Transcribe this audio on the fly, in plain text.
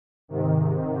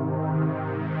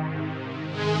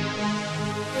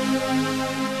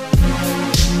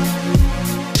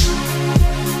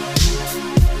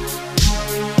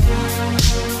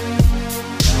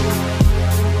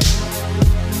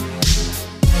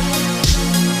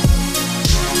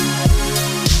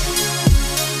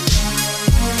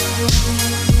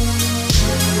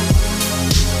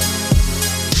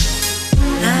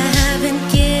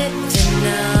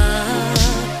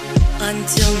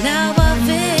Until now I've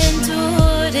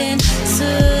endured in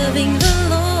serving the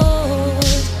Lord.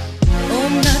 Oh,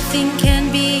 nothing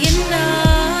can be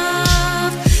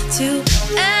enough to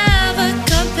ever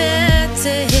compare to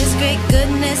His great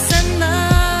goodness and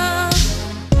love.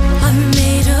 I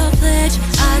made a pledge,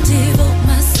 I devote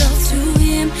myself to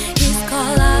Him. His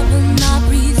call I will not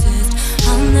resist,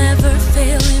 I'll never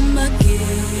fail Him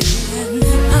again.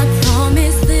 I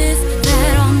promise this,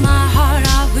 that on my heart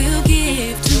I will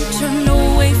give, to turn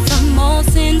away from all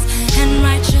sins, and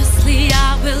righteously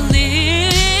I will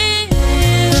live.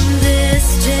 From this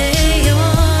day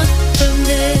on, from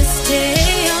this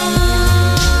day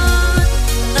on,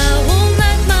 I won't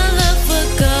let my love for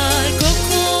God grow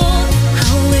cold.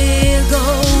 I will go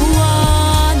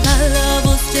on, my love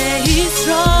will stay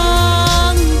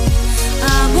strong.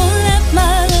 I won't let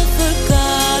my love for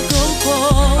God grow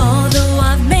cold. Although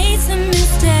I've made some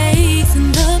mistakes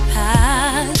in the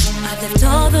past, I've left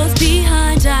all those behind.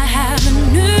 I have a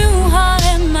new heart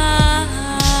and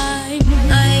mind.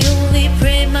 I only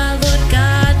pray, my Lord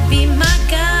God, be my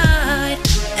guide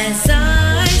as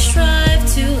I strive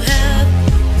to have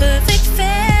perfect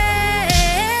faith.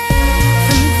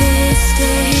 From this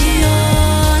day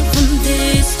on, from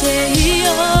this day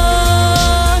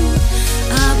on,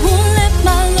 I won't let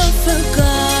my love for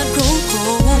God grow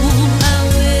cold. I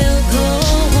will go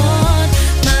on,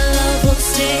 my love will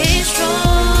stay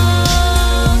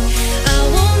strong. I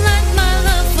won't let my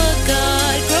love for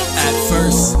God grow cold. At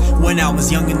first, when I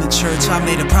was young in the church, I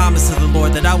made a promise to the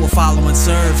Lord that I will follow and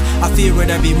serve. I fear at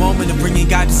every moment of bringing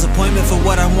God disappointment, for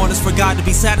what I want is for God to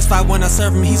be satisfied when I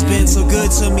serve Him. He's been so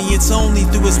good to me, it's only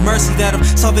through His mercy that of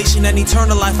salvation and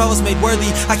eternal life I was made worthy.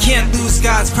 I can't lose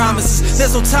God's promises,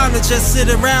 there's no time to just sit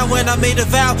around. When I made a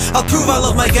vow, I'll prove I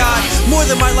love my God more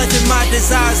than my life and my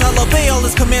desires. I'll obey all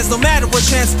His commands no matter what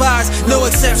transpires, no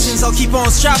exceptions. I'll keep on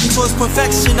striving towards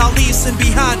perfection. I'll leave sin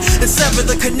behind and sever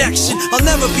the connection. I'll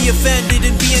never be offended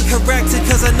in being corrected,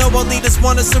 cause I know our leaders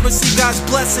want us to receive God's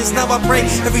blessings. Now I pray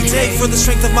every day for the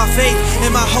strength of my faith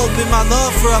and my hope and my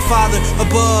love for our Father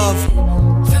above.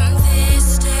 From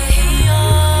this day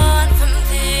on, from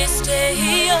this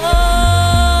day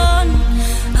on,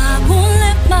 I won't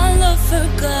let my love for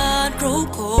God grow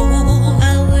cold.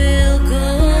 I will go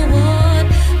on,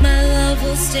 my love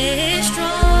will stay